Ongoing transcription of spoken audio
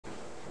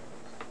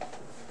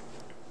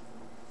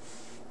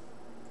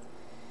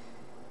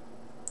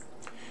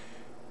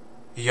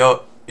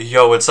Yo,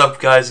 what's up,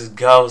 guys and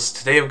gals?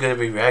 Today I'm going to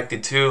be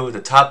reacting to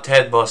the top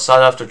 10 most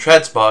sought after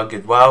transmog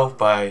in WoW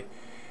by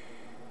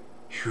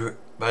the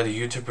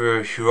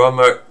YouTuber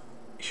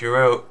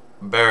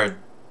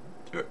Hirumaredx.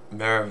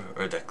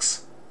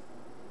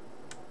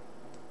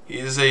 He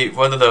is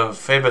one of the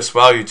famous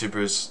WoW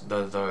YouTubers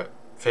that are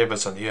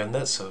famous on the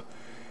internet, so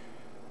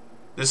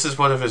this is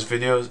one of his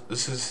videos.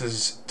 This is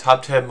his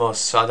top 10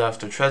 most sought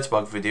after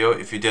transmog video,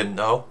 if you didn't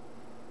know.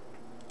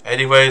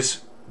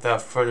 Anyways,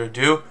 without further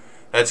ado,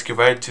 let's get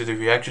right into the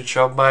reaction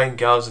show. Mine,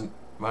 gals, and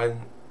my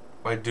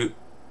dude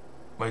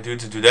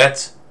to do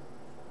that.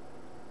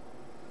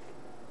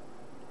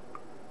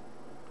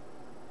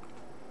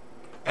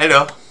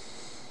 Hello.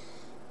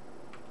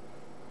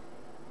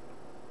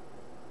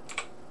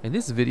 In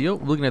this video,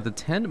 we're looking at the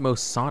 10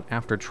 most sought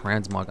after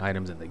transmog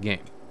items in the game.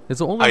 This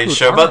will only Are you include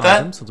sure about that?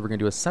 items, since we're going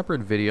to do a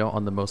separate video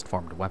on the most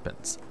farmed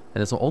weapons.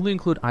 And this will only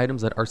include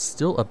items that are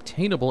still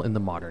obtainable in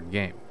the modern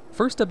game.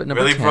 First up at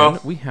number 10,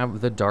 we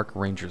have the Dark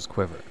Ranger's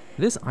Quiver.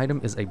 This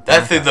item is a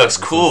that thing looks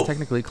cool. It's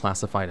technically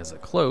classified as a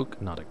cloak,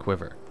 not a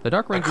quiver. The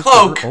Dark Ranger's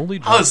cloak? Quiver only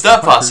How is drops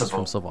that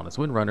possible? from Sylvanas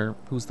Windrunner,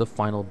 who's the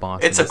final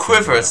boss. It's a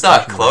quiver, it's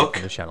not a cloak.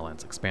 In the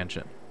Shadowlands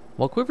expansion.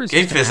 While quivers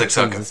game physics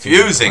are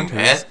confusing,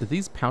 man.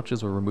 These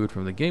pouches were removed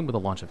from the game with the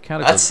launch of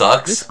Cataclysm. That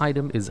sucks. This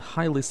item is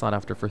highly sought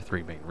after for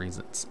three main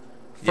reasons.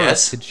 First,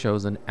 yes, it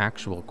shows an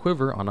actual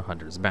quiver on a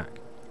hunter's back,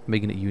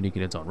 making it unique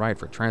in its own right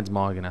for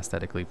transmog and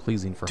aesthetically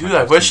pleasing for hunters. Dude,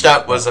 I wish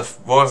that was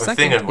more of a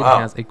thing in WoW.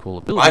 It has a cool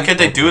ability. Why can't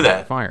they do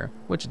that? Fire,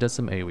 which does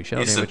some AoE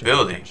shell damage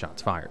ability. and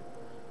shots fired.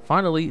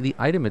 Finally, the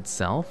item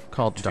itself,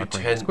 called Dark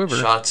Ranger's Quiver,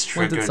 shots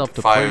lends itself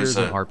to fires players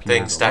and a RPers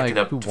thing stacking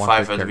alike up who to want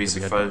 5 their enemies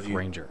in character front to of be a you.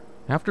 Dark Ranger.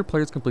 After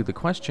players complete the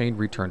quest chain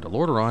Return to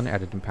Lordaeron,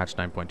 added in patch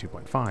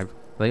 9.2.5,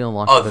 they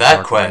unlock the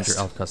Dark Ranger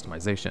elf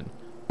customization,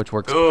 which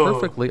works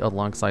perfectly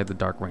alongside the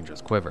Dark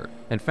Ranger's Quiver.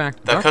 In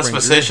fact, that Dark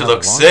customization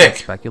looks Rangers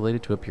sick.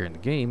 Speculated to appear in the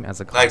game as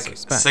a class Like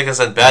spec. sick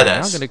as a Now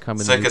badass. going to come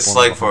in Sick the as form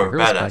like of for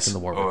a a spec badass in the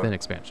War or Within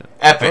expansion.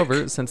 epic.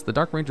 However, since the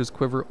Dark Ranger's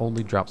Quiver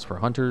only drops for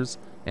hunters,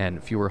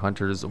 and fewer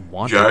hunters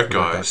want it for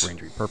Dark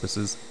Ranger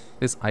purposes,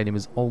 this item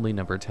is only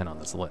number 10 on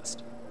this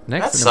list.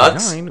 Next, at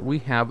number 9, we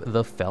have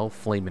the Fell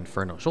Flame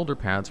Inferno shoulder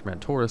pads from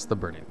Antorus the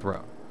Burning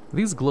Throne.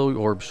 These glowy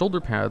orb shoulder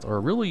pads are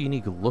a really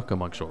unique look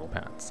among shoulder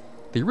pads.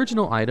 The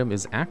original item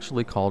is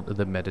actually called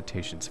the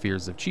Meditation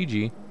Spheres of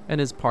Chi-Ji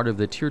and is part of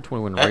the Tier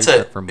 21 raid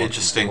set for monks.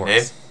 Interesting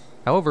name.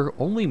 However,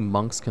 only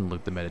monks can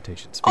loot the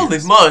Meditation Spheres. Only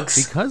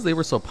monks? Because they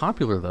were so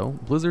popular though,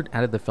 Blizzard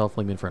added the Fell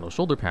Flame Inferno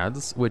shoulder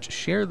pads, which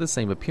share the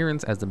same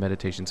appearance as the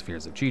Meditation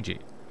Spheres of Chi-Ji,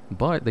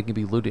 but they can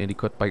be looted and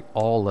equipped by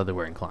all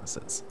leather-wearing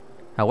classes.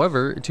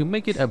 However, to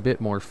make it a bit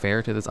more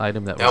fair to this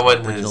item that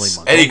was originally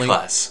monk only,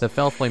 the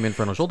Fell Flame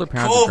Inferno shoulder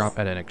pads drop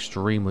at an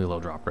extremely low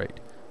drop rate,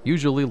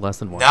 usually less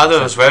than 1%. Now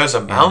those rares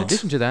are mount? In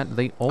addition to that,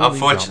 they only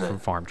drop from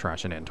farm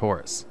trash in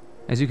Antorus.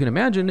 As you can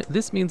imagine,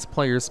 this means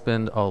players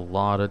spend a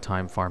lot of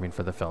time farming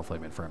for the Fell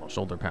Flame Infernal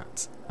shoulder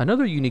pads.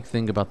 Another unique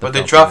thing about the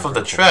they drop from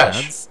the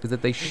trash pads is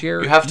that they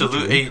share you have to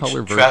loot each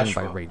recolor version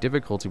by raid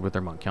difficulty with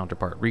their monk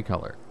counterpart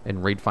recolor.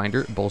 In Raid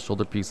Finder, both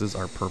shoulder pieces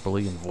are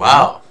purpley and void.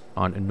 Wow.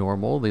 On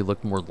normal, they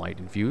look more light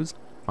infused.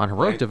 On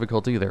heroic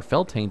difficulty, they're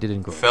fell tainted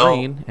and glow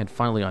green, and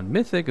finally on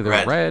mythic,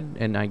 they're red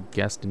and I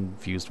guess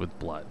infused with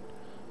blood,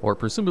 or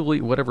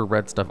presumably whatever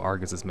red stuff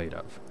Argus is made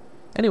of.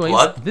 Anyways,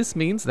 this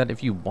means that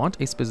if you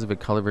want a specific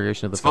color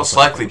variation of the most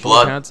likely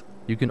blood pads,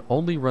 you can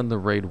only run the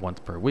raid once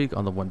per week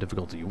on the one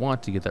difficulty you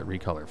want to get that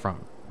recolor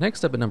from.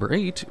 Next up at number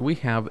 8, we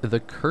have the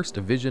Cursed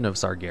Vision of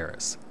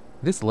Sargeras.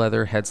 This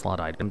leather head slot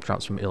item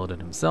drops from Illidan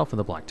himself in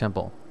the Black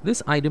Temple.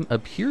 This item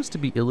appears to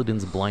be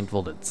Illidan's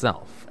blindfolded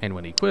self, and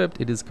when equipped,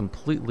 it is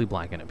completely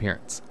black in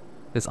appearance.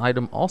 This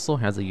item also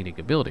has a unique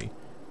ability,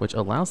 which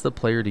allows the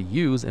player to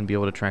use and be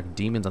able to track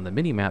demons on the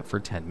minimap for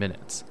 10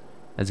 minutes.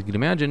 As you can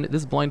imagine,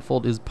 this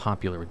blindfold is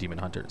popular with demon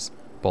hunters,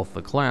 both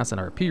the class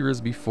and our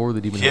peers before the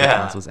demon hunter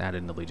class was added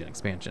in the Legion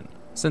expansion.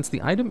 Since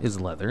the item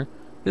is leather,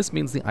 this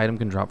means the item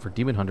can drop for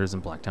demon hunters in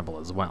Black Temple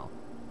as well.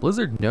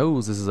 Blizzard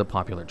knows this is a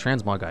popular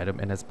transmog item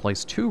and has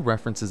placed 2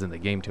 references in the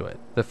game to it.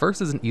 The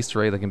first is an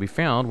Easter egg that can be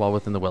found while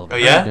within the Well of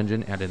Eternity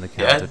dungeon and in the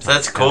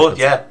that's cool,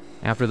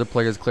 After the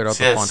players cleared out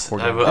the font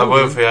portal,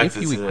 if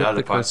you equip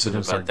the Cursed Vision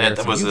of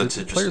Sargeras,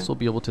 the players will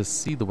be able to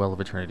see the Well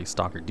of Eternity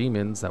stalker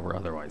demons that were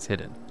otherwise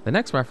hidden. The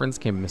next reference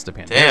came in Mista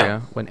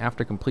Pandaria, when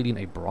after completing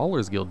a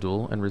Brawlers Guild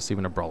duel and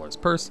receiving a Brawler's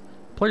Purse,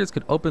 players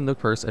could open the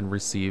purse and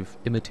receive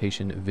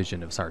Imitation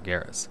Vision of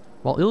Sargeras.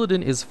 While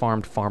Illidan is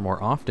farmed far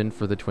more often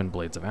for the Twin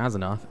Blades of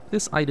Azzinoth,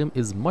 this item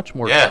is much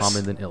more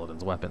common than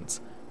Illidan's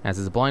weapons, as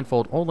his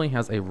blindfold only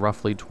has a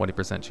roughly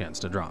 20% chance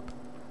to drop.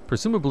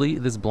 Presumably,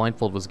 this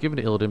blindfold was given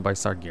to Illidan by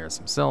Sargeras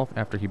himself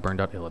after he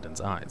burned out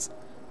Illidan's eyes.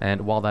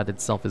 And while that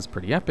itself is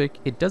pretty epic,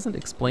 it doesn't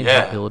explain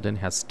how Illidan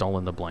has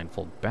stolen the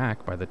blindfold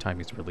back by the time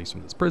he's released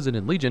from this prison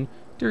in Legion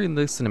during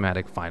the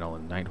cinematic final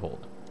in Nighthold.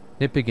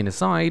 Nitpicking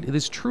aside,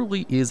 this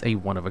truly is a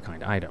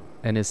one-of-a-kind item,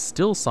 and is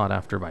still sought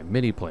after by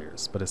many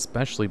players, but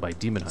especially by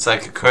demon hunters. It's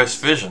like a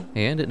cursed vision.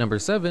 And at number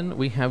 7,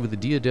 we have the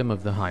Diadem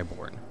of the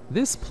Highborn.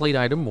 This plate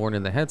item worn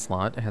in the head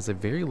slot has a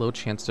very low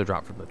chance to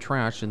drop from the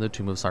trash in the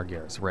Tomb of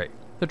Sargeras raid.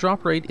 The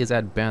drop rate is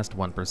at best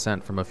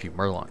 1% from a few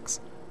murlocs,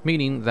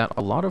 meaning that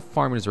a lot of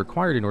farming is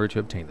required in order to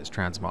obtain this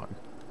transmog.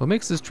 What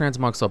makes this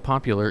transmog so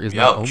popular is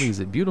not only is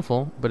it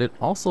beautiful, but it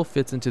also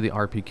fits into the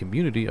RP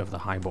community of the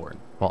Highborn.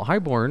 While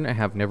Highborn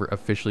have never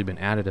officially been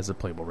added as a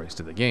playable race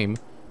to the game,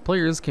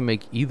 players can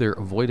make either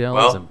Void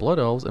Elves and Blood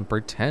Elves and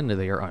pretend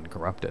they are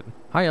uncorrupted.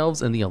 High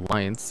Elves in the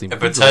Alliance seem to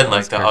pretend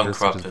like they're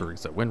uncorrupted.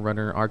 Such as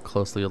Windrunner are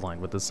closely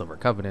aligned with the Silver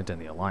Covenant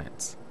and the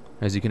Alliance.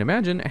 As you can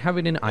imagine,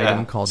 having an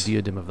item called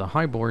Diadem of the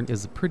Highborn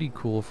is pretty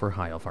cool for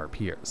High Elf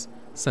RPers,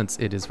 since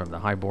it is from the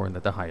Highborn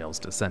that the High Elves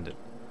descended.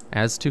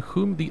 As to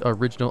whom the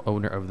original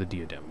owner of the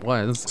diadem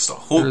was,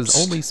 there is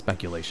only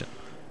speculation.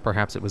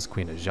 Perhaps it was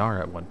Queen Azshara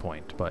at one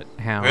point, but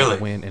how,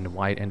 when, and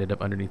why it ended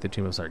up underneath the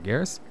Tomb of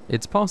Sargeras,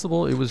 it's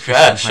possible it was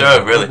just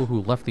people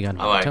who left the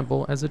Unholy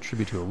Temple as a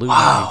tribute to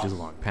Illusion ages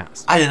long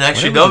past. I didn't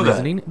actually know that.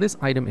 Reasoning, this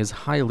item is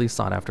highly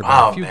sought after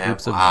by a few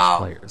groups of niche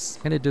players,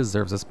 and it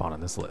deserves a spot on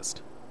this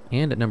list.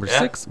 And at number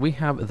 6, we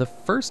have the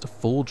first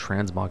full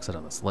transmog set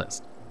on this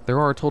list. There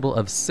are a total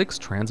of 6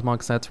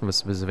 transmog sets from a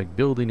specific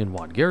building in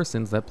WoD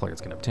garrisons that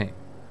players can obtain.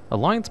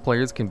 Alliance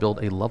players can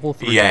build a level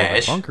 3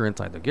 bunker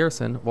inside the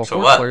garrison, while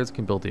Horde players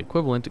can build the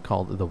equivalent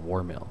called the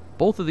War Mill.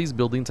 Both of these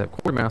buildings have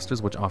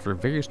quartermasters which offer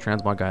various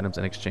transmog items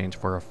in exchange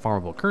for a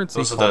farmable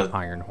currency called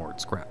Iron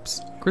Horde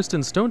scraps.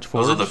 Kristen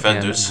Stoneforge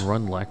and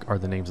Grunlech are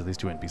the names of these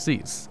 2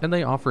 NPCs, and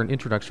they offer an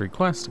introductory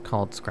quest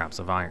called Scraps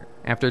of Iron.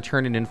 After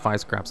turning in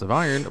 5 scraps of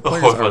iron,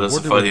 players are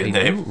awarded with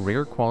a new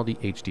rare quality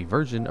HD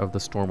version of the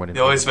Stormwind. They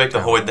always make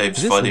the Horde names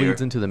funnier. This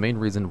leads into the main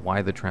reason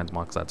why the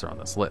transmog sets are on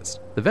this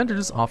list. The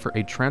vendors offer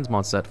a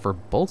transmog set for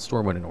both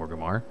Stormwind and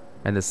Orgrimmar,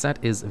 and the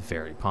set is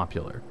very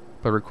popular,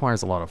 but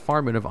requires a lot of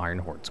farming of Iron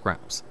Horde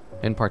scraps.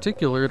 In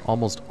particular, it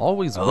almost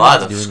always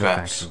wins doing the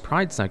Faction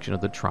Pride section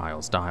of the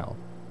Trial style.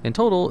 In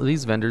total,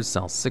 these vendors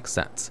sell 6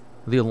 sets.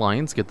 The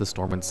Alliance get the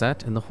Stormwind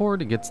set, and the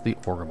Horde gets the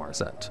Orgrimmar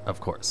set,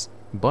 of course.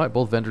 But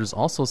both vendors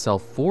also sell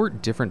 4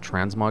 different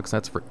transmog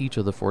sets for each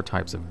of the 4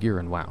 types of gear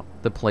in WoW.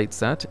 The plate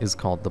set is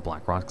called the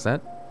Blackrock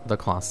set, the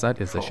cloth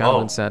set is the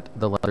Shadowland set,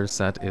 the leather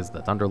set is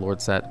the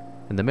Thunderlord set,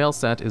 and the mail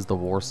set is the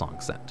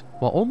Warsong set.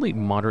 While only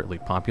moderately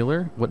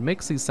popular, what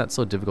makes these sets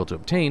so difficult to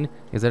obtain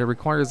is that it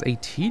requires a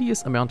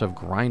tedious amount of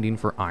grinding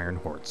for Iron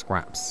Horde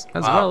scraps,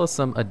 as well as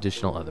some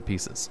additional other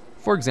pieces.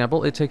 For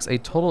example, it takes a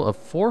total of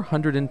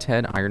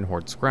 410 Iron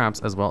Horde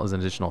scraps as well as an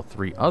additional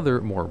 3 other,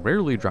 more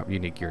rarely dropped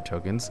unique gear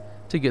tokens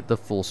to get the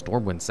full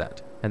Stormwind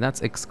set, and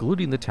that's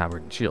excluding the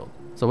Tabard and Shield.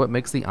 So what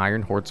makes the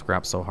Iron Horde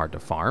scraps so hard to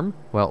farm?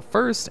 Well,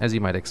 first, as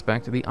you might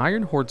expect, the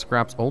Iron Horde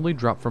scraps only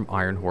drop from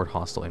Iron Horde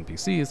hostile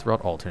NPCs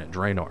throughout alternate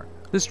Draenor.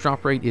 This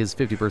drop rate is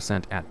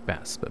 50% at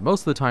best, but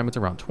most of the time it's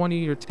around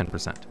 20 or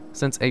 10%.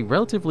 Since a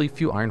relatively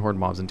few Iron Horde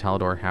mobs in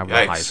Talador have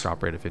the highest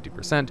drop rate of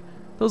 50%,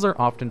 those are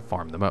often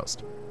farmed the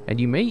most. And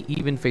you may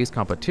even face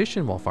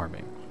competition while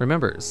farming.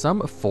 Remember,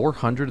 some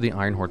 400 of the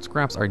Iron Horde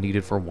scraps are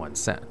needed for 1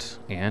 set,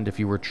 and if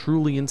you were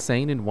truly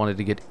insane and wanted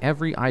to get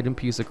every item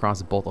piece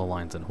across both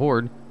Alliance and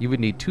Horde, you would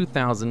need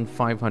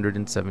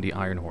 2,570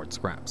 Iron Horde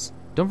scraps.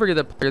 Don't forget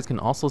that players can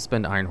also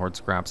spend Iron Horde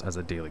scraps as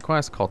a daily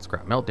quest called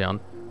Scrap Meltdown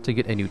to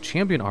get a new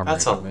champion armor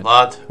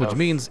equipment, which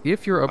means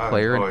if you're a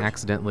player and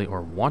accidentally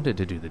or wanted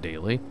to do the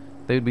daily,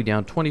 they would be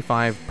down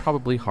 25,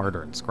 probably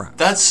hard-earned scraps.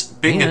 That's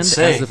being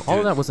insane. As if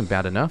all that wasn't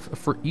bad enough,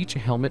 for each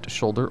helmet,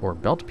 shoulder, or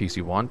belt piece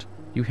you want,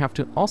 you have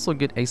to also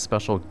get a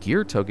special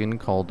gear token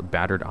called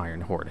Battered Iron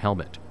Horde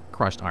Helmet,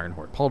 Crushed Iron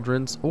Horde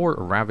Pauldrons, or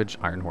Ravaged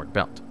Iron Horde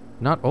Belt.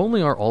 Not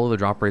only are all of the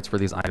drop rates for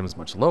these items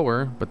much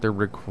lower, but they're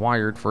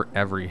required for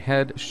every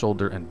head,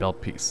 shoulder, and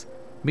belt piece,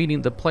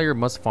 meaning the player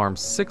must farm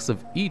 6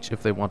 of each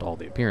if they want all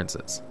the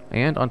appearances.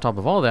 And on top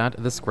of all that,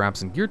 the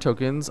scraps and gear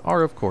tokens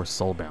are of course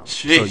soulbound,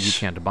 so you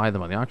can't buy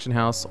them on the auction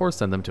house or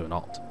send them to an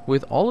alt.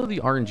 With all of the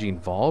RNG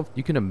involved,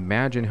 you can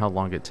imagine how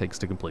long it takes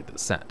to complete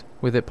this set,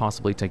 with it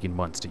possibly taking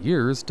months to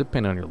years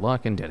depending on your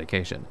luck and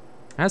dedication.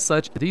 As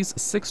such, these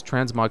 6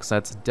 transmog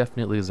sets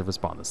definitely deserve a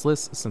spot on this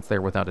list, since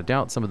they're without a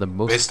doubt some of the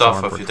most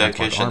farmed for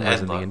transmog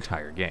armors in the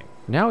entire game.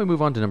 Now we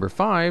move on to number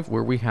 5,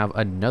 where we have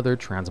another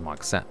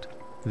transmog set.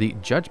 The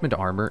Judgment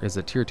Armor is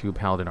a Tier 2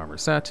 Paladin armor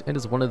set and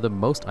is one of the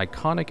most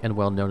iconic and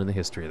well known in the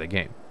history of the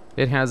game.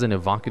 It has an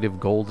evocative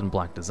gold and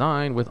black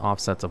design with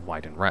offsets of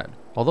white and red.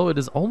 Although it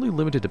is only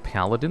limited to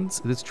Paladins,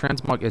 this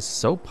transmog is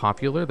so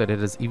popular that it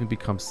has even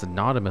become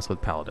synonymous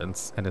with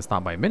Paladins and is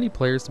thought by many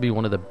players to be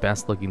one of the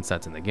best looking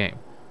sets in the game,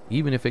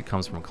 even if it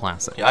comes from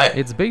Classic.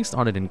 It's based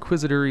on an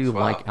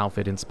Inquisitor-like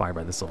outfit inspired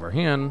by the Silver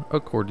Hand,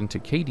 according to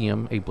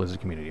KDM, a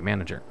Blizzard community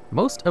manager.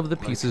 Most of the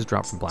pieces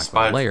drop from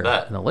Blackblade Lair,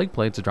 and the leg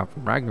plates drop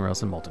from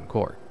Ragnaros and Molten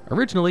Core.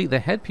 Originally, the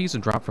headpiece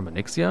dropped from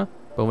Onyxia,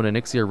 but when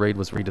Onyxia Raid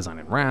was redesigned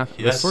in Wrath,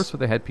 the source for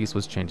the headpiece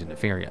was changed into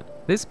Farian.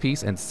 This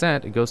piece and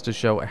set goes to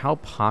show how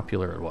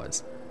popular it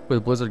was,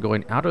 with Blizzard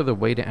going out of their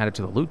way to add it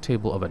to the loot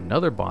table of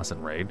another boss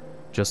in Raid,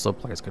 just so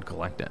players could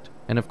collect it.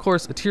 And of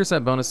course, tier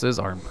set bonuses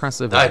are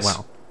impressive as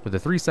well, with the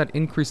 3 set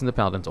increasing the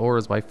Paladin's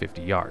auras by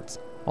 50 yards.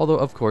 Although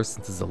of course,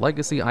 since it's a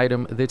legacy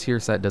item, the tier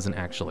set doesn't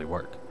actually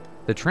work.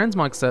 The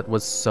Transmog set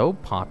was so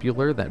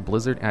popular that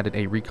Blizzard added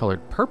a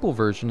recolored purple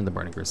version in the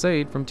Burning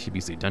Crusade from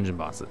TBC Dungeon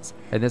Bosses,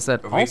 and this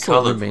set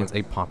also remains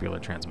a popular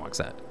Transmog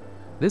set.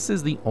 This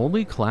is the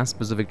only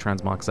class-specific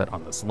Transmog set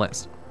on this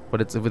list, but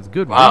it's with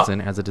good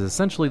reason, as it is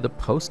essentially the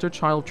poster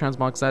child of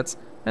Transmog sets,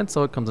 and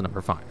so it comes at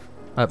number 5.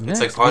 Up next,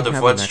 we have the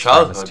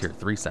Naxxramas Tier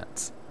 3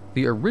 sets.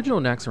 The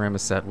original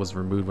Naxxramas set was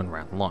removed when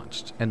Wrath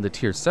launched, and the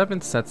Tier 7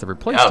 sets that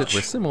replaced it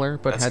were similar,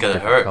 but had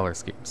different color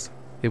schemes.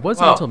 It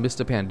wasn't until Mists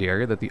of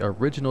Pandaria that the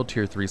original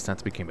Tier 3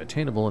 sets became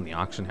attainable in the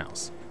auction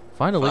house.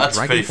 Finally,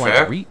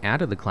 Dragonflight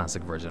re-added the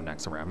classic version of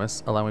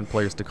Naxxramas, allowing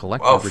players to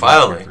collect the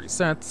original Tier 3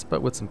 sets,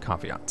 but with some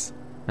caveats.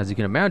 As you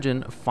can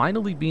imagine,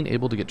 finally being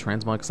able to get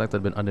transmog sets that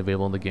have been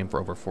unavailable in the game for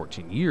over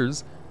 14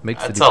 years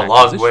makes the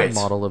acquisition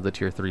model of the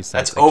Tier 3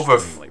 sets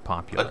extremely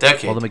popular.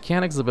 While the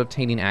mechanics of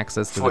obtaining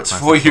access to the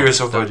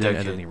classic dungeon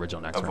and the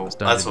original Naxxramas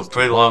dungeon is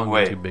too long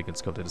and too big in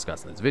scope to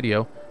discuss in this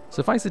video,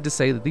 suffice it to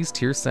say that these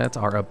tier sets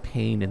are a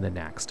pain in the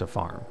Nax to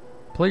farm.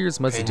 Players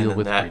must deal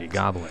with greedy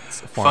goblins,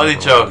 farm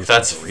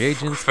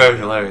reagents,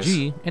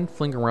 G, and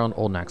fling around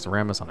old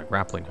Naxxramas on a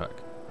grappling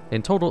hook.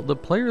 In total, the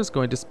player is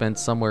going to spend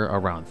somewhere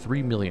around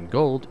 3 million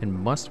gold and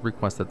must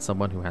request that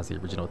someone who has the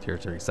original Tier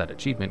 3 set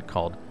achievement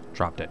called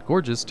Drop Dead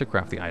Gorgeous to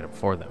craft the item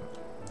for them.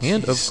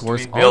 And of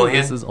course, all of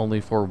this is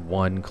only for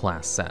one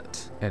class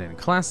set. And in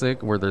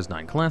Classic, where there's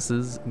 9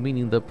 classes,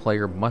 meaning the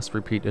player must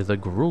repeat the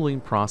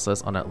grueling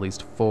process on at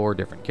least 4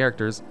 different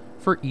characters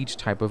for each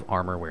type of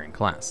armor-wearing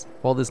class.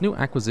 While this new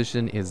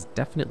acquisition is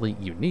definitely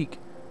unique,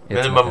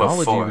 its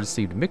methodology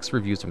received mixed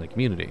reviews from the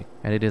community,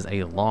 and it is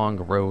a long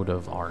road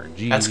of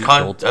RNG,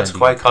 that's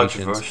quite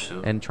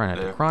controversial, and try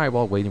not to cry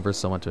while waiting for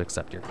someone to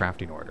accept your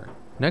crafting order.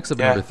 Next up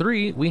at number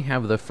 3, we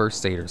have the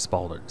First Aider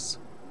Spalders.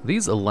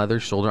 These leather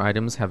shoulder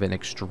items have an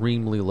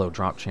extremely low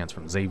drop chance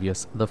from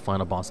Xavius, the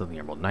final boss of the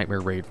Emerald Nightmare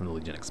raid from the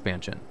Legion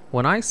expansion.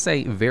 When I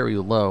say very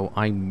low,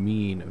 I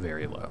mean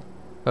very low.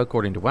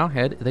 According to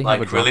Wowhead, they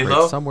have a drop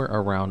rate somewhere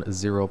around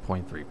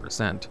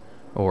 0.3%,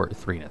 or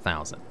 3 in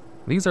 1,000.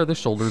 These are the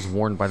shoulders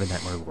worn by the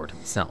Nightmare Lord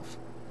himself.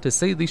 To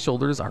say these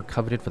shoulders are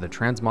coveted for the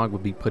transmog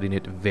would be putting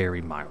it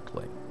very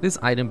mildly. This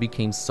item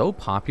became so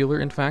popular,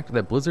 in fact,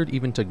 that Blizzard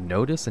even took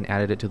notice and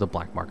added it to the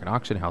black market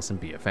auction house in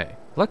BFA.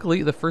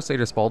 Luckily, the First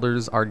Aider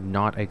Spalders are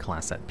not a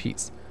class set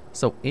piece,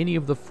 so any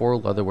of the 4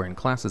 leather-wearing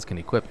classes can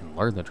equip and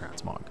learn the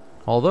transmog.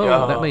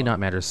 Although, that may not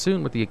matter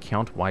soon with the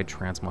account-wide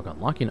transmog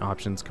unlocking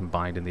options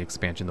combined in the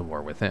expansion The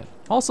War Within.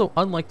 Also,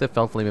 unlike the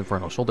Fel Flame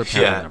Infernal shoulder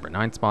pad in the number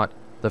 9 spot,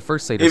 the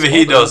First Aider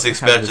Spalders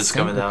have the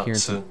same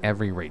appearance in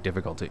every raid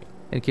difficulty.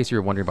 In case you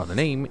were wondering about the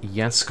name,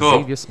 yes,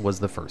 Xavius was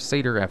the first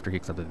satyr after he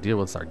accepted the deal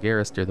with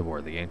Sargeras during the War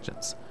of the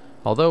Ancients.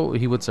 Although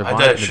he would survive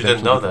and eventually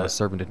become a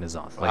servant in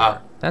N'Zoth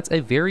later. That's a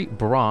very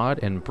broad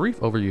and brief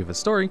overview of his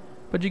story,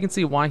 but you can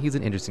see why he's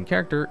an interesting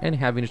character, and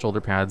having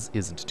shoulder pads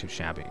isn't too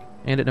shabby.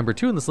 And at number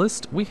 2 on this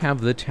list, we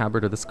have the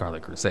Tabard of the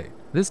Scarlet Crusade.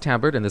 This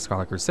Tabard and the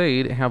Scarlet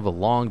Crusade have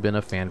long been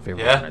a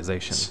fan-favorite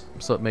organization,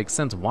 so it makes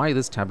sense why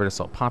this Tabard is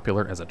so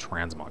popular as a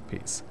transmog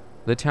piece.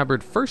 The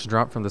Tabard first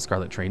dropped from the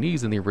Scarlet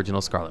Trainees in the original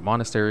Scarlet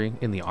Monastery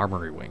in the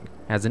Armory Wing.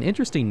 As an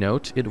interesting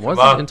note, it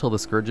wasn't until the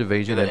Scourge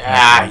Evasion and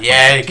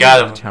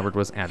the Tabard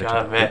was added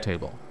to the loot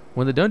table.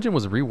 When the dungeon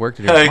was reworked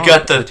and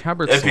got the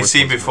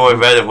NPC before it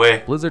ran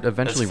away. Blizzard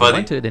eventually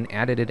relented and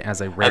added it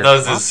as a rare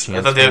drop chance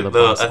I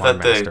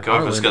thought the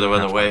guard was gonna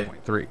run away.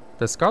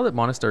 The Scarlet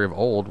Monastery of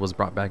old was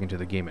brought back into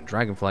the game in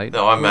Dragonflight,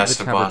 where the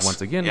Tabard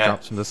once again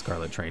drops from the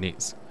Scarlet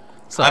Trainees.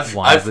 So I've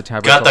is the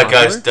Tabard got so that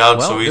guy's down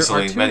well, so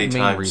easily there are two many main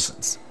times.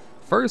 Reasons.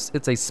 First,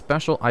 it's a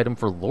special item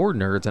for lore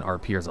nerds and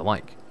RPers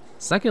alike.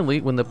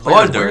 Secondly, when the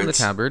players wear the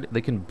Tabard,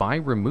 they can buy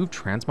removed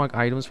transmog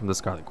items from the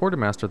Scarlet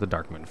Quartermaster at the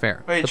Darkmoon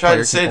Fair. What are you the trying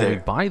player to say can only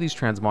there? buy these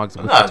transmogs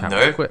with the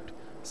Tabard equipped,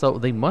 so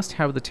they must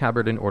have the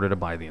Tabard in order to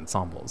buy the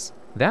ensembles.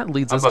 That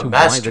leads us to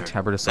why the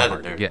Tabard is so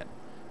hard to get.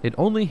 It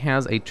only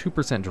has a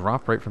 2%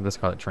 drop rate from the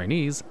Scarlet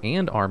Trainees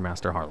and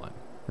Armmaster Harlan.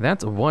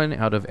 That's 1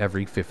 out of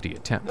every 50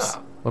 attempts.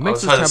 What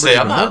makes this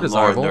Tabard even more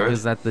desirable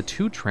is that the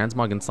 2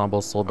 transmog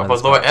ensembles sold by the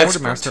Scarlet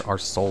Quartermaster are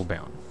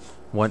soul-bound.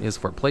 One is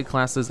for plate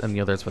classes and the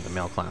other is for the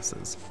male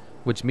classes,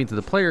 which means that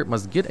the player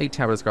must get a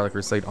Tabard of Scarlet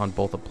Crusade on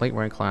both a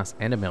plate-wearing class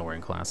and a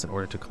male-wearing class in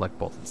order to collect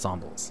both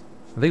ensembles.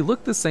 They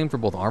look the same for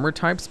both armor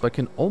types, but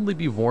can only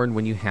be worn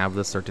when you have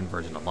the certain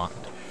version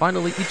unlocked.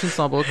 Finally, each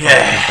ensemble costs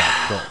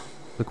 10,000 gold.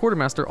 The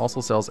Quartermaster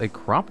also sells a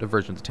cropped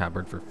version of the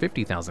Tabard for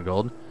 50,000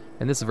 gold,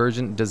 and this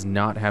version does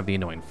not have the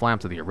annoying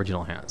flaps that the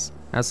original has.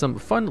 As some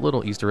fun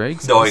little Easter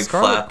eggs, the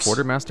Scarlet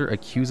Quartermaster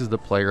accuses the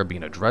player of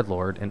being a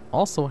Dreadlord and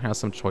also has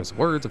some choice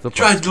words if the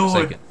player is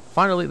forsaken.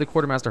 Finally, the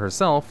Quartermaster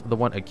herself, the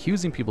one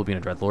accusing people of being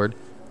a Dreadlord,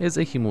 is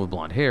a human with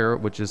blonde hair,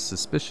 which is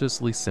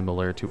suspiciously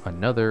similar to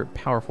another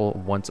powerful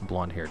once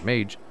blonde-haired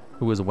mage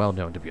who is well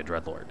known to be a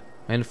Dreadlord.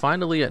 And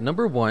finally, at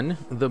number 1,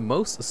 the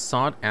most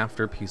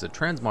sought-after piece of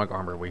transmog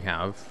armor we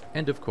have,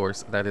 and of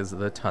course, that is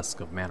the Tusk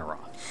of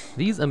Manaroth.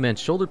 These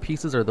immense shoulder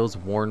pieces are those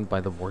worn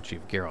by the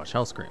Warchief Garrosh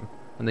Hellscream,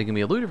 and they can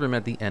be eluded from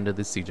at the end of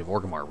the Siege of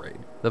Orgrimmar raid.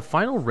 The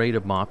final raid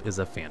of Mop is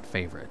a fan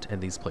favorite,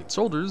 and these plate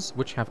shoulders,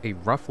 which have a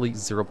roughly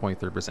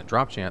 0.3%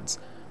 drop chance,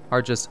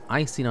 are just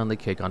icing on the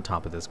cake on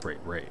top of this great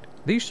raid.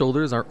 These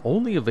shoulders are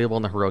only available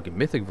in the heroic and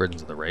mythic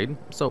versions of the raid,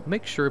 so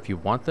make sure if you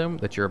want them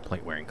that you're a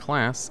plate-wearing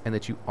class and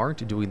that you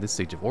aren't doing the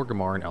Siege of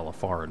Orgrimmar in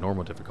LFR or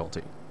normal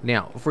difficulty.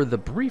 Now, for the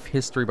brief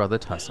history about the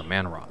Tusks of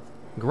Manaroth.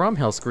 Grom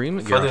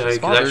Hellscream, Garrosh's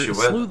father,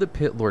 slew the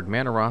Pit Lord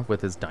Manaroth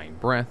with his dying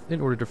breath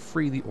in order to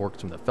free the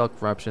orcs from the fell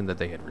corruption that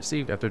they had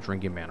received after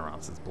drinking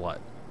Manaroth's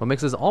blood. What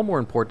makes this all more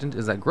important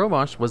is that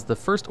Gromosh was the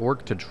first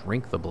orc to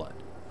drink the blood.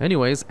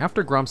 Anyways,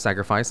 after Grom's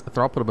sacrifice,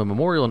 Thrall put up a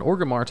memorial in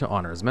Orgrimmar to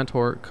honor his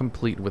mentor,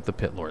 complete with the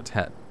Pit Lord's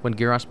head. When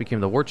Garrosh became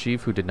the war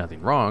chief who did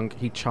nothing wrong,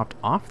 he chopped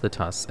off the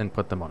tusks and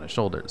put them on his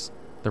shoulders.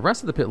 The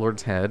rest of the Pit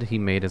Lord's head he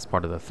made as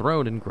part of the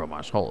throne in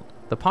Gromosh Hold.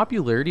 The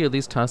popularity of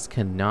these tusks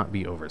cannot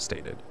be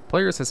overstated.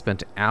 Players have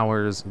spent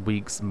hours,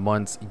 weeks,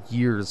 months,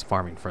 years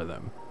farming for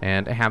them,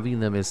 and having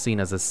them is seen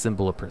as a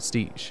symbol of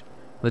prestige.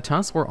 The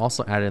tusks were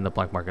also added in the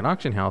Black Market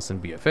Auction House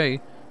in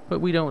BFA,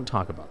 but we don't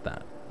talk about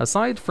that.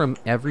 Aside from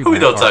every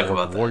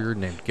warrior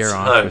named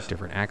Garrosh with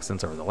different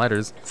accents over the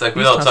letters, it's like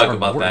we don't talk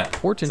about that.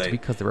 Important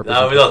because they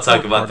represent we don't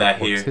talk about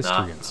that here.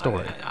 History and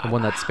story, the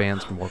one that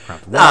spans from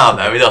Warcraft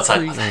 1 we don't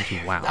talk about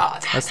to WoW.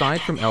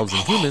 Aside from elves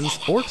and humans,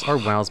 orcs are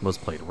WoW's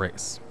most played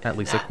race, at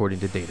least according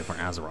to data for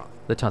Azeroth.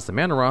 The Tusks of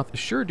Manaroth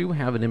sure do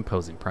have an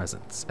imposing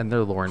presence, and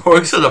their lore and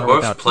orcs are the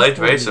most played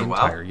race in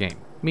WoW. Entire game,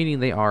 meaning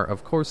they are,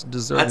 of course,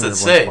 deserving of one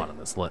spot on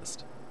this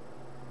list.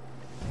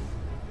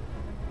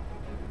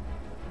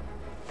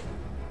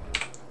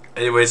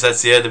 Anyways,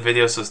 that's the end of the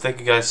video, so thank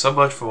you guys so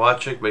much for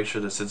watching. Make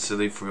sure to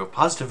sincerely for your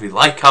positively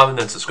like,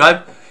 comment, and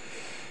subscribe.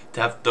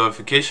 Tap the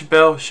notification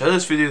bell, share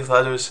this video with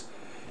others,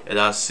 and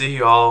I'll see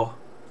y'all,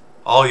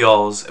 all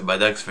y'alls, in my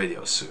next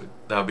video soon.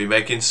 That I'll be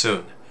making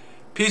soon.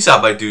 Peace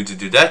out, my dudes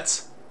and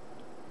dudettes.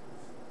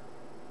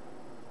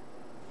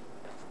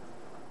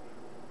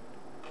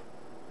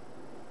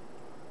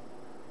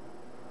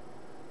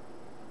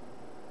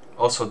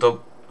 Also,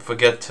 don't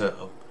forget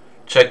to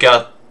check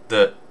out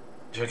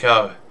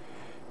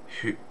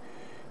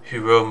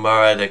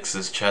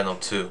Hirumaredx's channel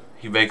too.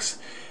 He makes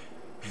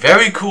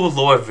very cool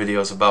lore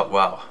videos about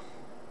WoW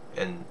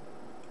and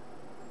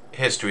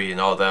history and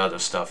all that other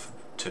stuff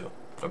too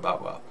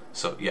about WoW.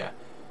 So yeah,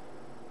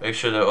 make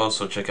sure to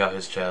also check out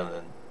his channel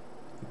and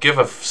give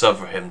a sub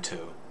for him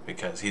too,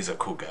 because he's a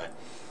cool guy.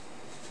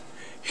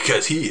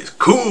 Because he is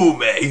cool,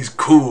 man. He's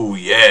cool.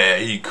 Yeah,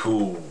 he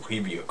cool. He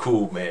be a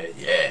cool man.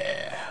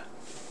 Yeah.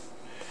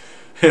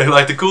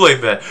 Like the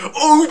Kool-Aid man.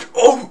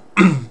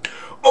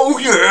 Oh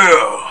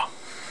yeah.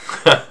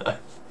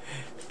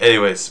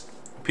 Anyways,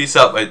 peace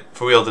out,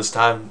 for real this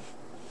time.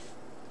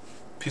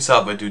 Peace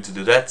out, my dudes and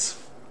dudettes.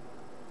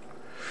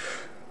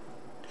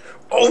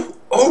 Oh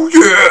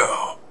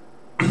yeah.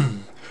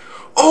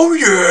 Oh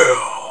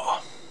yeah.